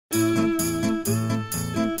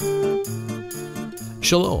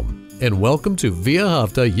Shalom, and welcome to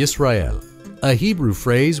V'ahavta Yisrael, a Hebrew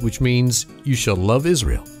phrase which means you shall love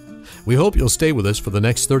Israel. We hope you'll stay with us for the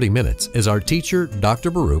next 30 minutes as our teacher,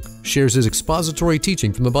 Dr. Baruch, shares his expository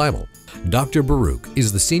teaching from the Bible. Dr. Baruch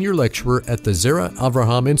is the senior lecturer at the Zera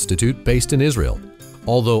Avraham Institute based in Israel.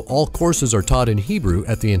 Although all courses are taught in Hebrew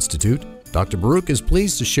at the Institute, Dr. Baruch is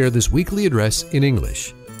pleased to share this weekly address in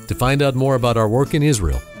English. To find out more about our work in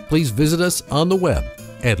Israel, please visit us on the web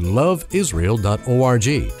at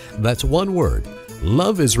LoveIsrael.org. That's one word,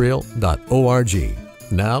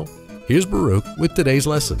 LoveIsrael.org. Now, here's Baruch with today's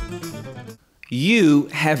lesson. You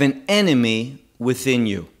have an enemy within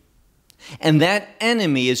you, and that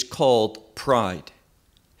enemy is called pride.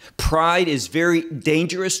 Pride is very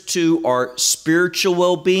dangerous to our spiritual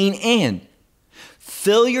well-being, and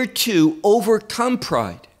failure to overcome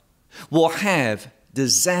pride will have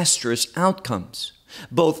disastrous outcomes,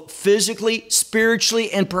 both physically, spiritually,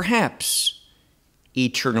 and perhaps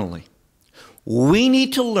eternally. We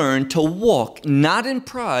need to learn to walk not in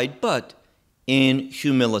pride, but in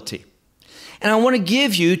humility. And I want to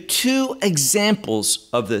give you two examples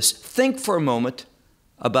of this. Think for a moment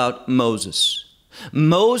about Moses.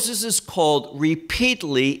 Moses is called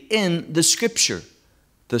repeatedly in the scripture,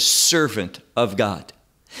 the servant of God.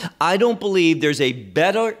 I don't believe there's a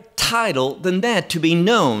better title than that to be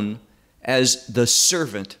known as the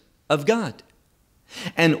servant of God.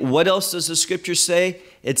 And what else does the scripture say?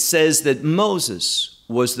 It says that Moses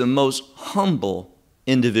was the most humble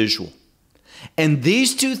individual. And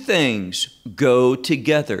these two things go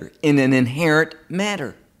together in an inherent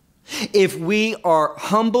manner. If we are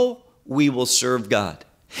humble, we will serve God.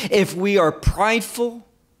 If we are prideful,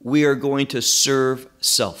 we are going to serve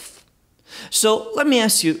self. So let me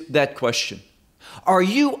ask you that question. Are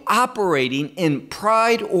you operating in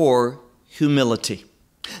pride or humility?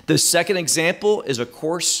 The second example is, of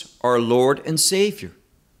course, our Lord and Savior,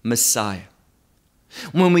 Messiah.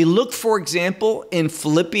 When we look, for example, in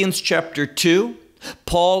Philippians chapter 2,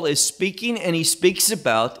 Paul is speaking and he speaks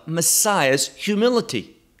about Messiah's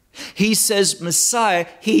humility. He says Messiah,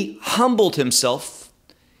 he humbled himself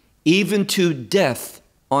even to death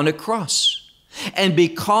on a cross. And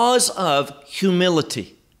because of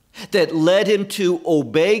humility that led him to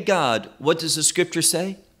obey God, what does the scripture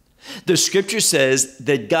say? The scripture says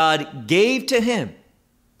that God gave to him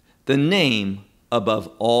the name above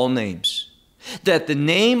all names. That the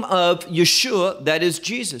name of Yeshua, that is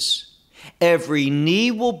Jesus, every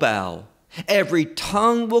knee will bow, every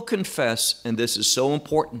tongue will confess, and this is so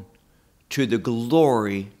important, to the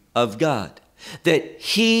glory of God, that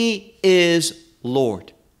he is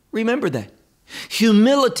Lord. Remember that.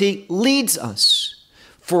 Humility leads us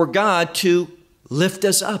for God to lift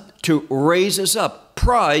us up, to raise us up.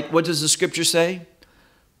 Pride, what does the scripture say?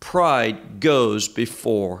 Pride goes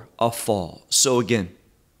before a fall. So again,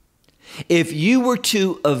 if you were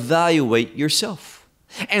to evaluate yourself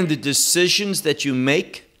and the decisions that you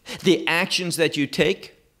make, the actions that you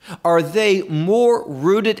take, are they more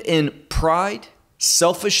rooted in pride,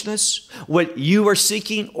 selfishness, what you are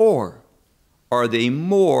seeking, or are they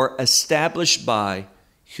more established by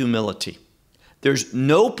humility? There's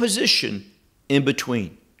no position in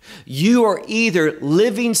between. You are either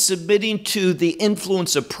living submitting to the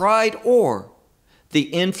influence of pride or the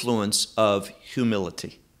influence of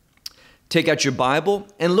humility. Take out your Bible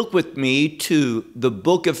and look with me to the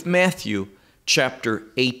book of Matthew, chapter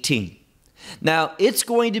 18. Now, it's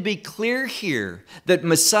going to be clear here that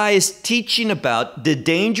Messiah is teaching about the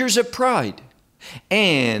dangers of pride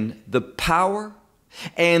and the power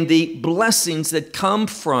and the blessings that come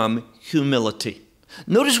from humility.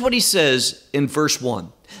 Notice what he says in verse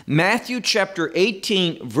 1. Matthew chapter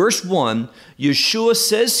 18, verse 1, Yeshua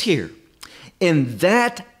says here, in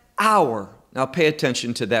that hour, now pay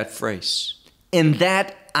attention to that phrase, in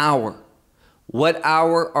that hour. What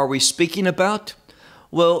hour are we speaking about?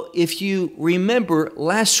 Well, if you remember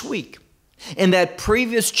last week, in that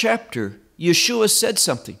previous chapter, Yeshua said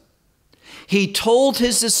something. He told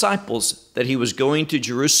his disciples that he was going to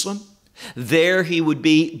Jerusalem. There he would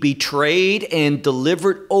be betrayed and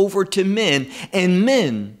delivered over to men, and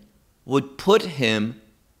men would put him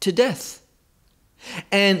to death.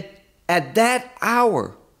 And at that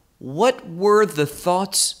hour, what were the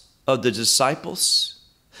thoughts of the disciples?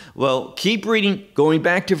 Well, keep reading, going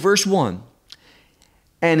back to verse 1.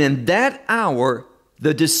 And in that hour,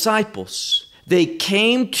 the disciples, they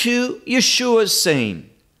came to Yeshua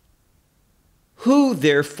saying, who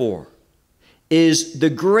therefore is the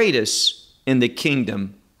greatest in the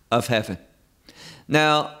kingdom of heaven?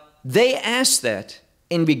 Now, they asked that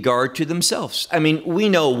in regard to themselves. I mean, we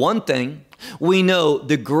know one thing. We know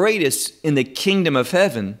the greatest in the kingdom of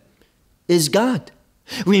heaven is God.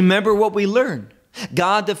 Remember what we learned.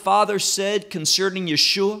 God the Father said concerning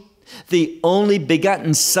Yeshua, the only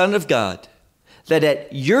begotten Son of God, that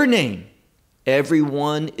at your name,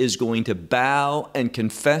 everyone is going to bow and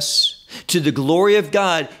confess to the glory of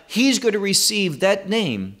God. He's going to receive that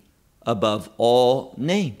name above all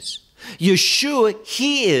names. Yeshua,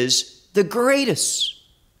 he is the greatest.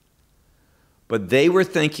 But they were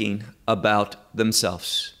thinking about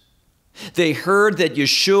themselves. They heard that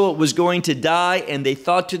Yeshua was going to die, and they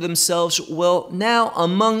thought to themselves, well, now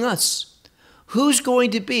among us, who's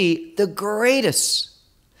going to be the greatest?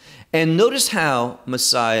 And notice how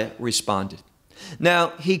Messiah responded. Now,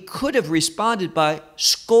 he could have responded by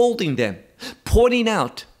scolding them, pointing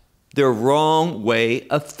out their wrong way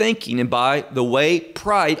of thinking. And by the way,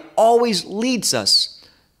 pride always leads us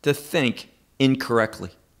to think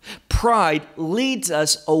incorrectly. Pride leads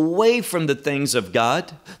us away from the things of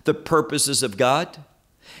God, the purposes of God.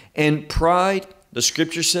 And pride, the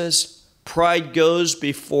scripture says, pride goes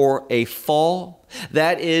before a fall.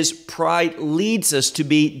 That is, pride leads us to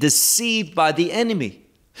be deceived by the enemy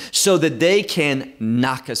so that they can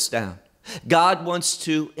knock us down. God wants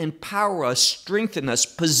to empower us, strengthen us,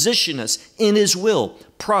 position us in His will.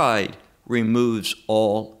 Pride removes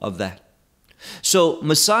all of that. So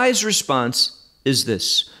Messiah's response is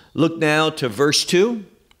this. Look now to verse 2.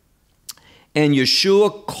 And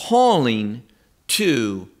Yeshua calling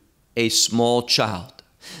to a small child.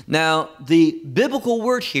 Now, the biblical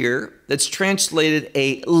word here that's translated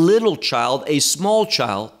a little child, a small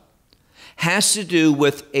child, has to do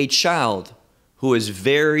with a child who is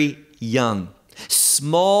very young,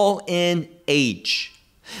 small in age.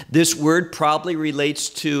 This word probably relates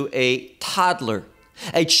to a toddler,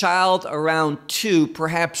 a child around 2,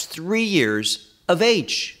 perhaps 3 years of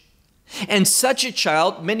age. And such a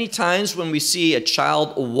child, many times when we see a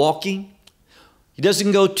child walking, he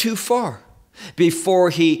doesn't go too far before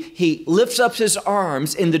he lifts up his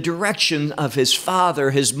arms in the direction of his father,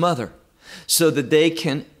 his mother, so that they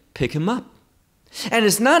can pick him up. And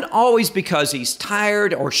it's not always because he's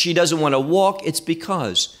tired or she doesn't want to walk. It's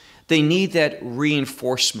because they need that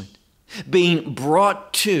reinforcement, being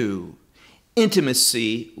brought to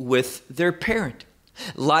intimacy with their parent.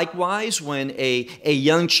 Likewise, when a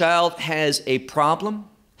young child has a problem,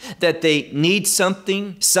 that they need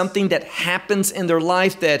something that happens in their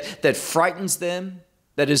life that frightens them,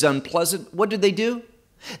 that is unpleasant, what do?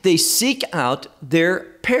 They seek out their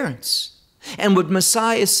parents. And what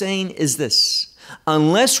Messiah is saying is this: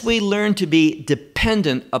 unless we learn to be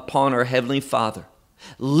dependent upon our Heavenly Father,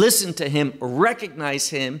 listen to Him, recognize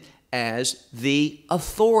Him as the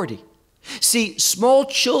authority. See, small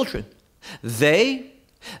children, they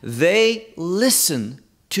listen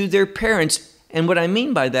to their parents. And what I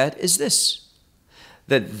mean by that is this,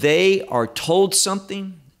 that they are told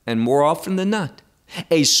something, and more often than not,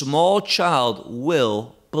 a small child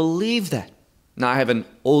will believe that. Now, I have an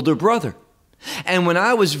older brother, and when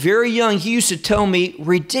I was very young, he used to tell me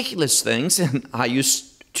ridiculous things, and I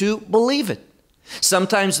used to believe it.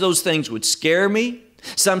 Sometimes those things would scare me.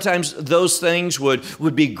 Sometimes those things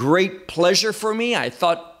would be great pleasure for me. I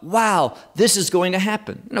thought, wow, this is going to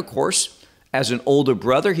happen. And of course, as an older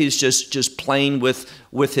brother, he's just playing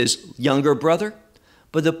with his younger brother.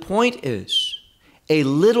 But the point is, a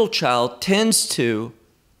little child tends to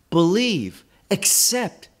believe,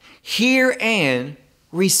 accept, hear, and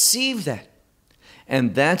receive that.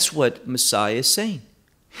 And that's what Messiah is saying.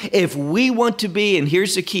 If we want to be, and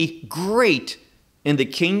here's the key, great in the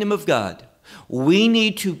kingdom of God, we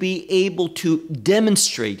need to be able to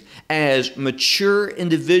demonstrate as mature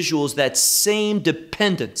individuals that same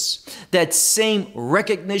dependence, that same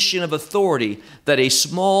recognition of authority that a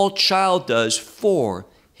small child does for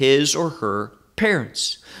his or her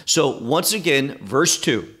parents. So once again, verse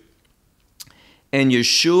 2, and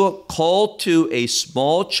Yeshua called to a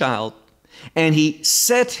small child, and he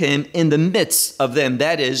set him in the midst of them,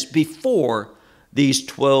 that is, before these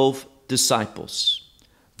 12 disciples.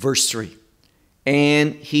 Verse 3.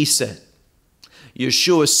 And he said,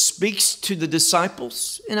 Yeshua speaks to the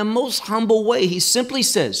disciples in a most humble way. He simply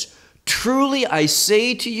says, truly I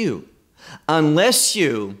say to you, unless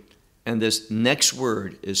you, and this next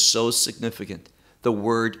word is so significant, the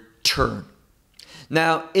word turn.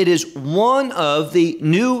 Now, it is one of the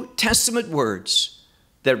New Testament words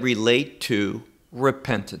that relate to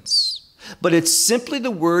repentance. But it's simply the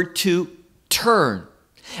word to turn.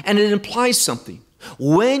 And it implies something.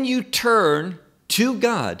 When you turn to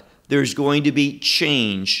God, there's going to be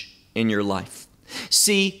change in your life.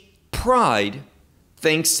 See, pride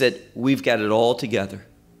thinks that we've got it all together,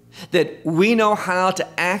 that we know how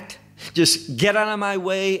to act. Just get out of my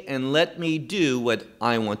way and let me do what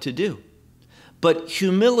I want to do. But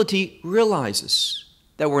humility realizes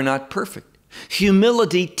that we're not perfect.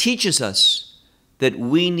 Humility teaches us that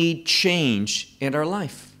we need change in our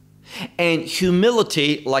life. And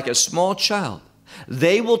humility, like a small child,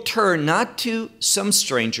 they will turn not to some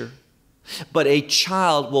stranger, but a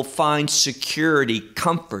child will find security,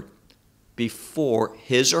 comfort before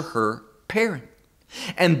his or her parent.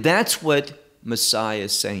 And that's what Messiah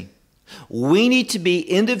is saying. We need to be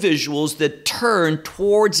individuals that turn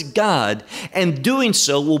towards God, and doing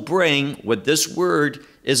so will bring what this word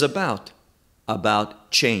is about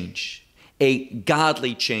change, a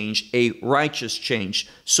godly change, a righteous change.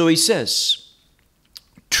 So he says,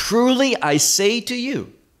 truly I say to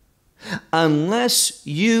you, unless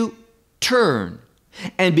you turn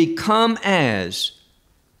and become as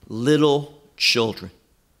little children.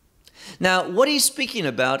 Now, what he's speaking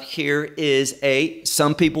about here is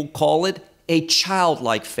some people call it a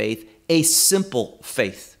childlike faith, a simple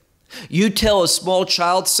faith. You tell a small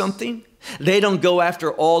child something, they don't go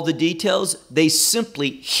after all the details, they simply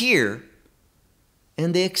hear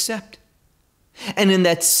and they accept. And in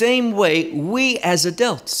that same way, we as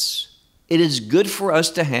adults, it is good for us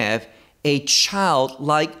to have a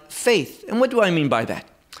childlike faith. And what do I mean by that?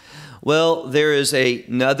 Well, there is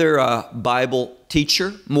another Bible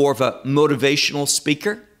teacher, more of a motivational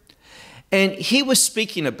speaker, and he was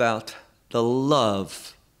speaking about the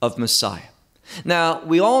love of Messiah. Now,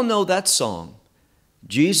 we all know that song,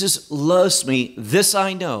 Jesus loves me, this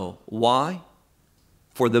I know. Why?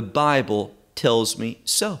 For the Bible tells me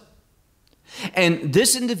so. And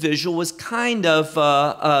this individual was kind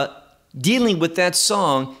of dealing with that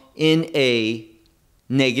song in a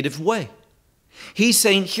negative way. He's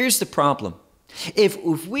saying, here's the problem.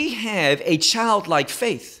 If we have a childlike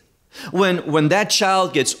faith, when that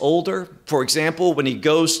child gets older, for example, when he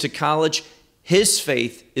goes to college, his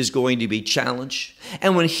faith is going to be challenged.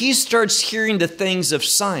 And when he starts hearing the things of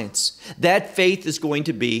science, that faith is going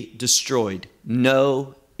to be destroyed.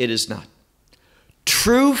 No, it is not.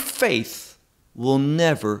 True faith will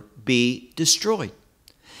never be destroyed.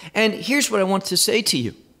 And here's what I want to say to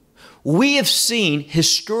you. We have seen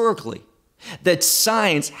historically that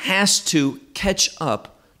science has to catch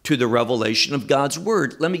up to the revelation of God's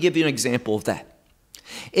Word. Let me give you an example of that.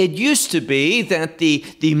 It used to be that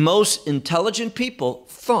the most intelligent people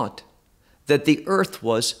thought that the earth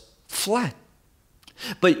was flat.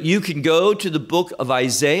 But you can go to the book of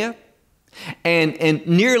Isaiah, and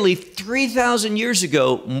nearly 3,000 years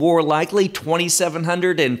ago, more likely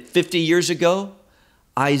 2,750 years ago,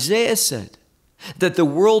 Isaiah said that the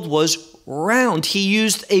world was round. He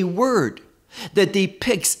used a word that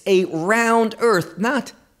depicts a round earth,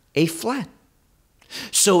 not a flat.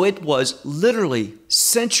 So it was literally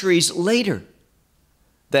centuries later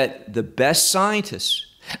that the best scientists,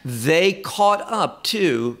 they caught up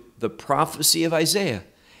to the prophecy of Isaiah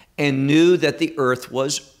and knew that the earth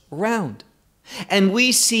was round. And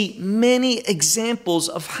we see many examples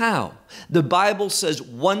of how the Bible says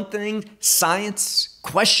one thing, science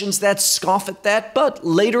questions that, scoff at that, but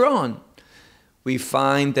later on, we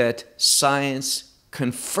find that science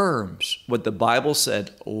confirms what the Bible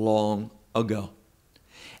said long ago.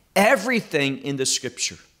 Everything in the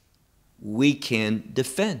Scripture we can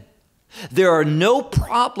defend. There are no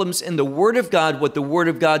problems in the Word of God. What the Word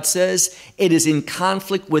of God says, it is in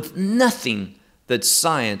conflict with nothing that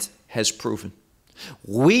science has proven.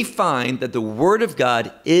 We find that the Word of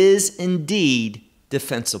God is indeed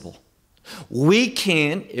defensible. We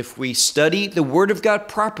can, if we study the Word of God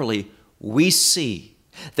properly, we see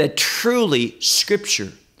that truly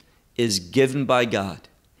Scripture is given by God,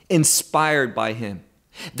 inspired by Him.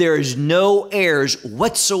 There is no errors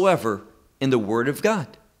whatsoever in the Word of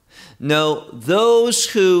God. No,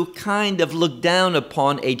 those who kind of look down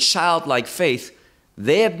upon a childlike faith,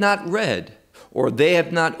 they have not read or they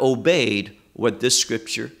have not obeyed what this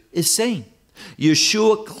Scripture is saying.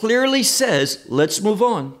 Yeshua clearly says, let's move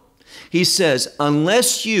on. He says,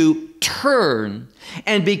 unless you turn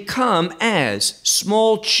and become as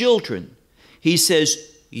small children, he says,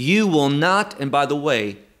 you will not, and by the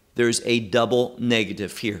way, there's a double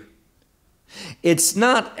negative here. It's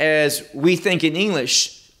not as we think in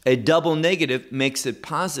English, a double negative makes it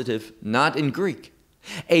positive, not in Greek.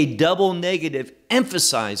 A double negative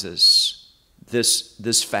emphasizes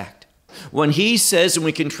this fact. When he says, and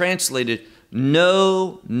we can translate it,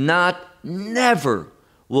 no, not, never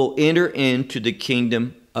will enter into the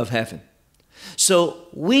kingdom of heaven. So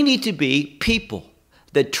we need to be people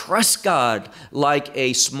that trust God like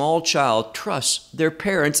a small child trusts their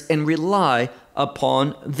parents and rely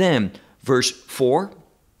upon them. Verse 4,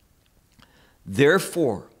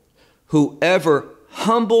 therefore, whoever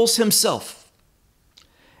humbles himself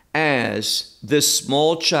as this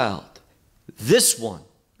small child. This one,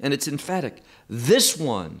 and it's emphatic, this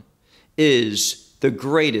one is the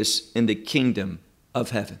greatest in the kingdom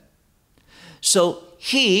of heaven. So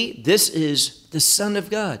this is the Son of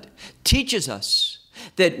God, teaches us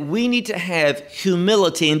that we need to have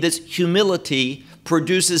humility, and this humility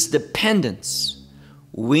produces dependence.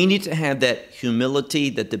 We need to have that humility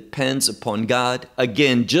that depends upon God.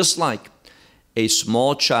 Again, just like a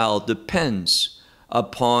small child depends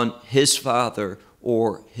upon his father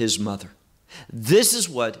or his mother. This is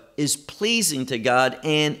what is pleasing to God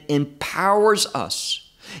and empowers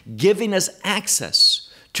us, giving us access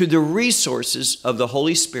to the resources of the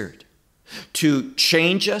Holy Spirit to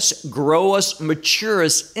change us, grow us, mature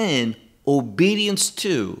us in obedience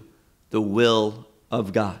to the will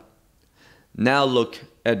of God. Now look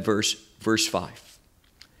at verse 5.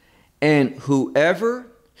 And whoever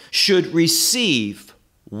should receive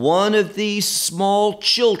one of these small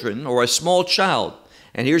children, or a small child,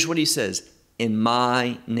 and here's what he says, in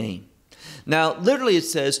my name. Now, literally it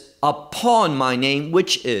says, upon my name,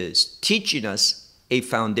 which is teaching us a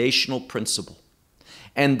foundational principle.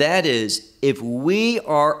 And that is, if we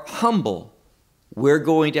are humble, we're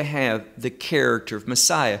going to have the character of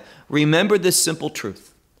Messiah. Remember this simple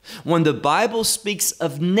truth. When the Bible speaks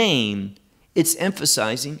of name, it's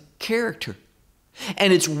emphasizing character.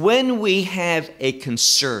 And it's when we have a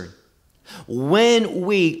concern, when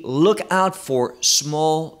we look out for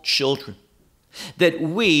small children, that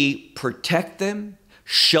we protect them,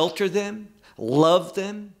 shelter them, love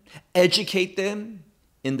them, educate them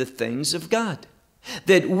in the things of God.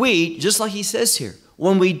 That we, just like he says here,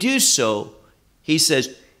 when we do so, he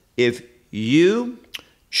says, if you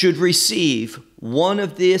should receive one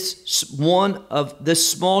of the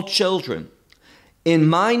small children in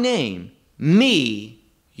my name, me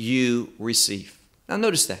you receive. Now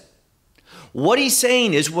notice that. What he's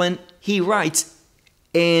saying is when he writes,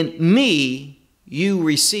 and me you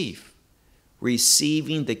receive,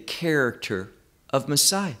 receiving the character of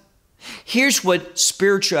Messiah. Here's what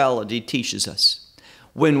spirituality teaches us.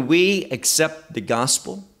 When we accept the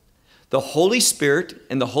gospel, the Holy Spirit,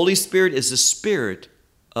 and the Holy Spirit is the Spirit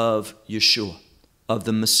of Yeshua, of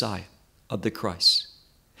the Messiah, of the Christ.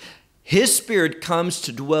 His Spirit comes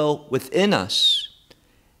to dwell within us,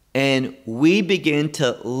 and we begin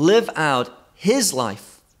to live out His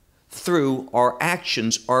life through our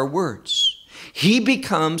actions, our words. He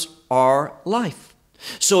becomes our life.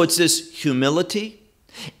 So it's this humility,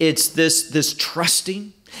 it's this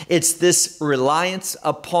trusting, it's this reliance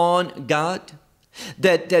upon God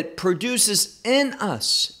that produces in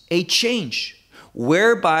us a change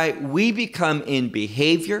whereby we become in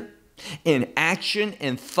behavior, in action,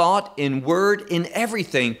 in thought, in word, in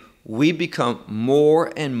everything, we become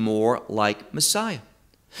more and more like Messiah.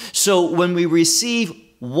 So when we receive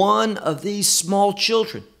one of these small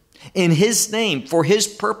children in His name, for His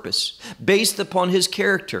purpose, based upon His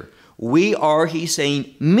character, we are, He's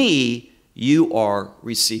saying, me, you are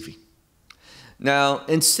receiving. Now,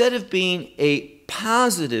 instead of being a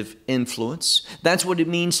positive influence, that's what it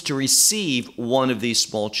means to receive one of these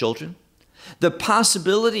small children. The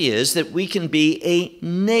possibility is that we can be a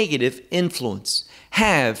negative influence,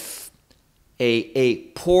 have a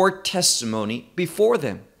poor testimony before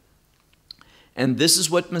them. And this is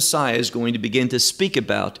what Messiah is going to begin to speak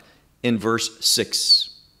about in verse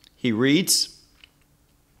 6. He reads,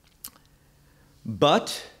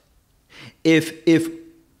 but if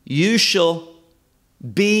you shall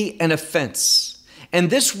be an offense, and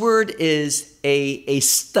this word is a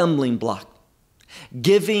stumbling block,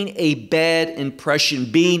 giving a bad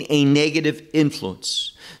impression, being a negative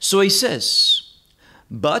influence. So he says,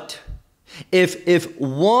 but if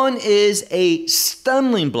one is a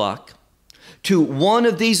stumbling block to one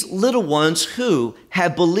of these little ones who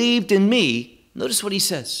have believed in me, notice what he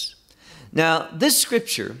says. Now, this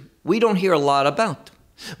scripture we don't hear a lot about,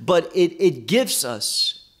 but it gives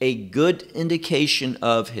us a good indication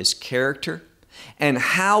of His character and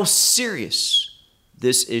how serious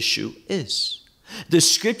this issue is. The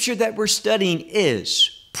scripture that we're studying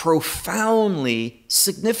is profoundly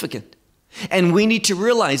significant. And we need to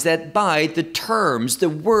realize that by the terms, the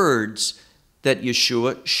words that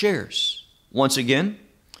Yeshua shares. Once again,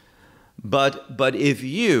 but if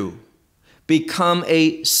you become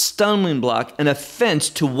a stumbling block, an offense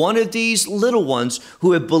to one of these little ones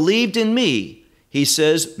who have believed in me, he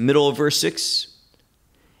says, middle of verse 6,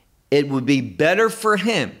 it would be better for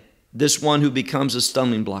him, this one who becomes a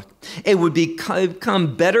stumbling block, it would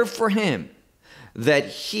become better for him that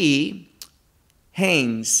he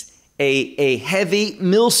hangs a heavy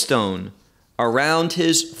millstone around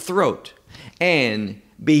his throat and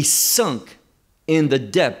be sunk in the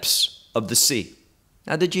depths of the sea.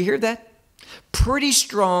 Now, did you hear that? Pretty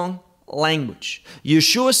strong language.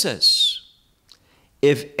 Yeshua says,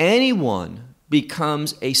 if anyone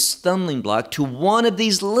becomes a stumbling block to one of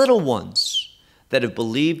these little ones that have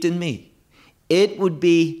believed in me, it would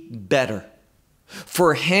be better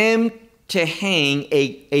for him to hang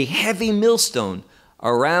a heavy millstone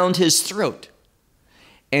around his throat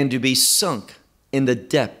and to be sunk in the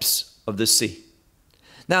depths of the sea.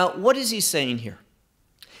 Now, what is he saying here?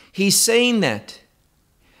 He's saying that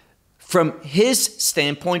from his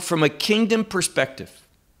standpoint, from a kingdom perspective,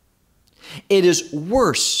 it is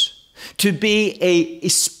worse to be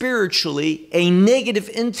spiritually a negative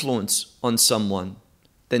influence on someone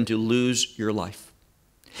than to lose your life.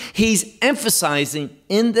 He's emphasizing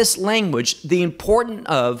in this language the importance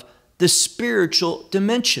of the spiritual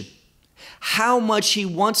dimension, how much he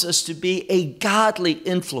wants us to be a godly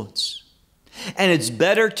influence. And it's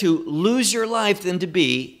better to lose your life than to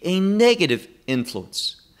be a negative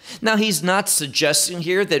influence. Now, he's not suggesting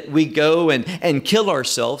here that we go and kill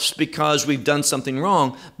ourselves because we've done something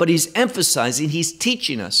wrong, but he's emphasizing, he's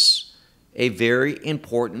teaching us a very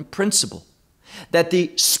important principle, that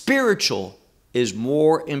the spiritual is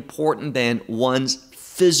more important than one's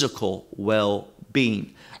physical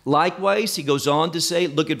well-being. Likewise, he goes on to say,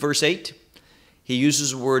 look at verse 8, he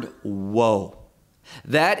uses the word woe.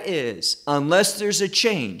 That is, unless there's a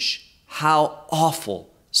change, how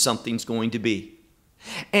awful something's going to be.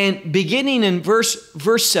 And beginning in verse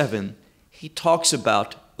 7, he talks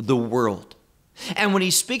about the world. And when he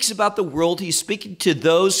speaks about the world, he's speaking to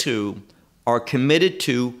those who are committed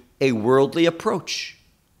to a worldly approach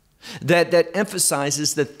that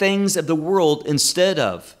emphasizes the things of the world instead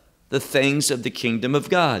of the things of the kingdom of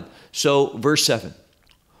God. So verse 7,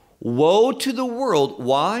 woe to the world.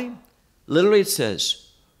 Why? Literally it says,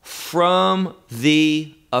 from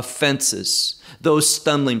the offenses, those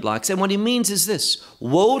stumbling blocks. And what he means is this,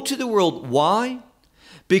 woe to the world. Why?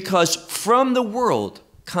 Because from the world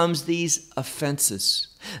comes these offenses,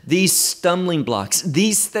 these stumbling blocks,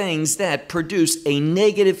 these things that produce a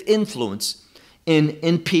negative influence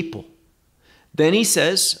in people. Then he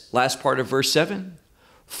says, last part of verse 7,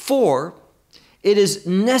 for it is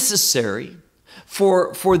necessary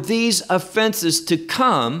for these offenses to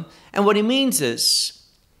come. And what he means is,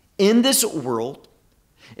 in this world,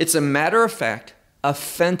 it's a matter of fact,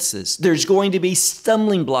 offenses. There's going to be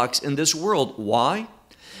stumbling blocks in this world. Why?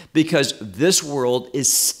 Because this world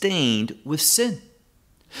is stained with sin.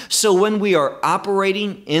 So when we are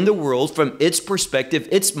operating in the world from its perspective,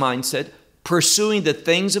 its mindset, pursuing the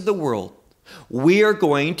things of the world, we are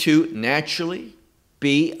going to naturally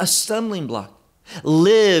be a stumbling block.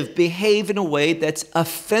 Live, behave in a way that's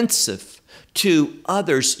offensive to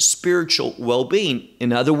others' spiritual well-being.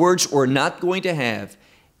 In other words, we're not going to have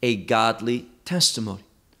a godly testimony.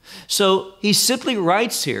 So he simply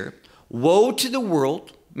writes here, woe to the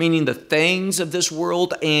world, meaning the things of this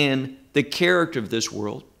world and the character of this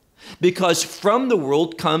world, because from the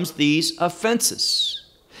world comes these offenses.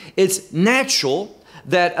 It's natural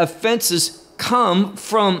that offenses come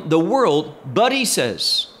from the world, but he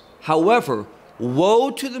says, however,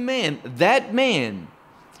 woe to the man, that man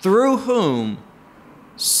through whom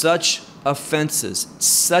such offenses,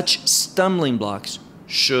 such stumbling blocks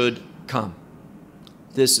should come.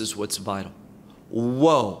 This is what's vital.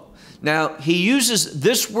 Woe. Now, he uses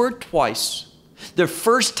this word twice. The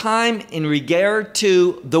first time in regard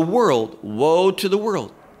to the world, woe to the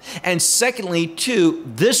world. And secondly, to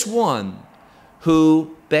this one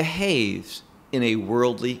who behaves in a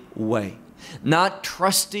worldly way, not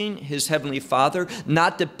trusting his heavenly Father,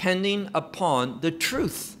 not depending upon the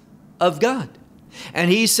truth of God. And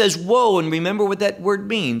he says, woe, and remember what that word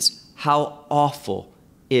means, how awful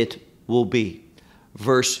it will be.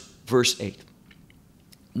 Verse 8.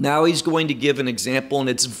 Now he's going to give an example, and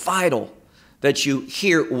it's vital that you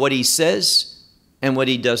hear what he says and what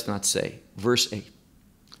he does not say. Verse 8.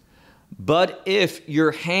 But if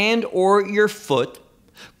your hand or your foot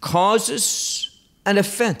causes an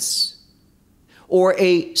offense or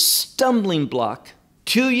a stumbling block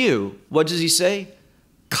to you, what does he say?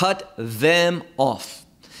 Cut them off.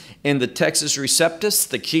 In the Texas Receptus,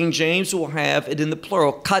 the King James will have it in the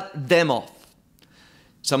plural, cut them off.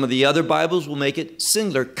 Some of the other Bibles will make it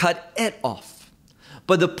singular, cut it off.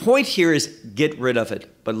 But the point here is get rid of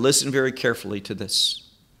it. But listen very carefully to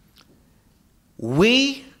this.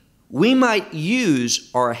 We might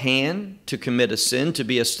use our hand to commit a sin, to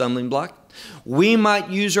be a stumbling block. We might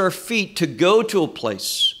use our feet to go to a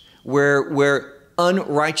place where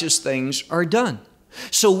unrighteous things are done.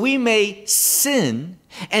 So we may sin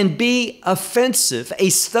and be offensive, a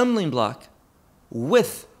stumbling block,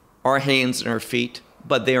 with our hands and our feet,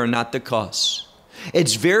 but they are not the cause.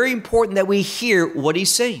 It's very important that we hear what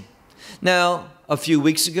he's saying. Now, a few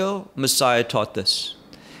weeks ago, Messiah taught this.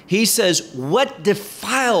 He says, what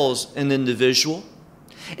defiles an individual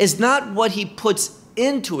is not what he puts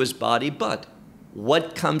into his body, but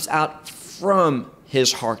what comes out from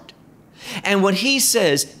his heart. And what he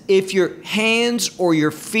says, if your hands or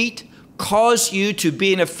your feet cause you to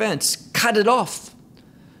be an offense, cut it off.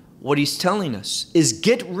 What he's telling us is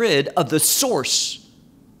get rid of the source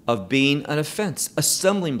of being an offense, a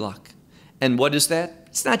stumbling block. And what is that?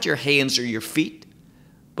 It's not your hands or your feet,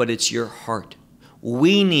 but it's your heart.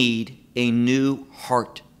 We need a new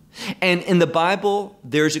heart. And in the Bible,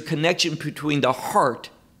 there's a connection between the heart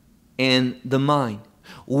and the mind.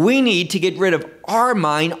 We need to get rid of our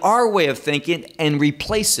mind, our way of thinking, and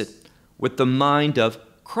replace it with the mind of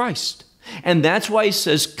Christ. And that's why he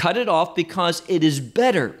says, cut it off, because it is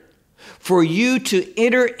better for you to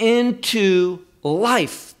enter into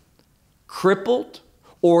life crippled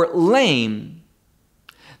or lame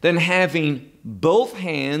than having both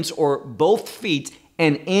hands or both feet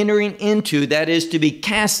and entering into, that is, to be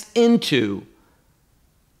cast into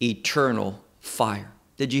eternal fire.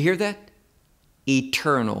 Did you hear that?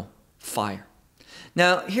 Eternal fire.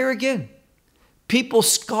 Now, here again, people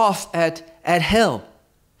scoff at hell,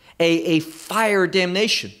 a fire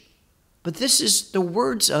damnation. But this is the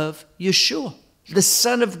words of Yeshua, the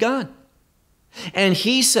Son of God. And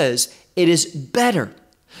he says, it is better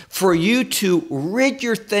for you to rid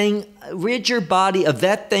your body of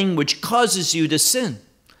that thing which causes you to sin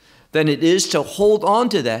than it is to hold on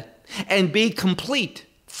to that and be complete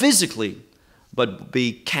physically, but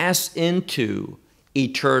be cast into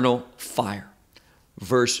eternal fire.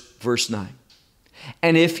 Verse 9.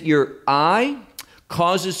 And if your eye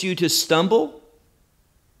causes you to stumble,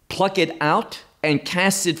 pluck it out and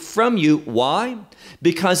cast it from you. Why?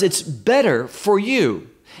 Because it's better for you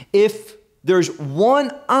if there's one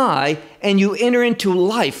eye and you enter into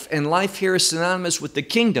life, and life here is synonymous with the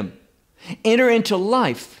kingdom. Enter into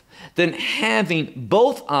life than having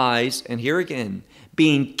both eyes, and here again,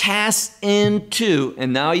 being cast into,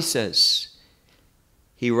 and now he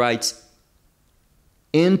writes,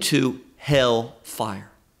 into hell fire.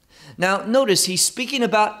 Now notice he's speaking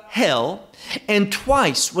about hell, and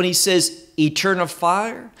twice when he says eternal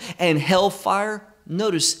fire and hell fire,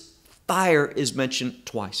 notice fire is mentioned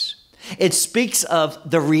twice. It speaks of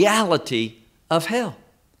the reality of hell.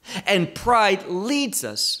 And pride leads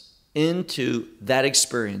us into that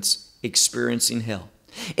experiencing hell.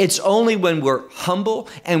 It's only when we're humble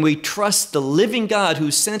and we trust the living God who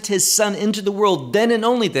sent his Son into the world, then and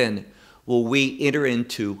only then will we enter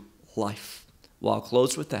into life. Well, I'll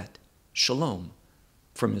close with that. Shalom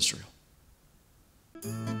from Israel.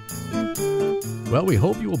 Well, we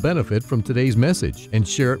hope you will benefit from today's message and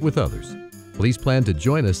share it with others. Please plan to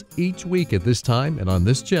join us each week at this time and on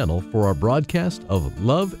this channel for our broadcast of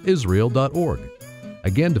LoveIsrael.org.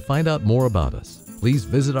 Again, to find out more about us, please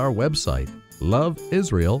visit our website,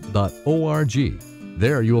 LoveIsrael.org.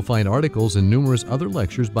 There you will find articles and numerous other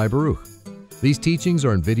lectures by Baruch. These teachings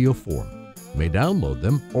are in video form. You may download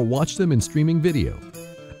them or watch them in streaming video.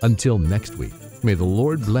 Until next week, may the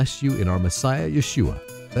Lord bless you in our Messiah Yeshua,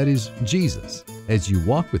 that is Jesus, as you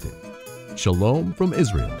walk with him. Shalom from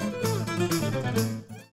Israel.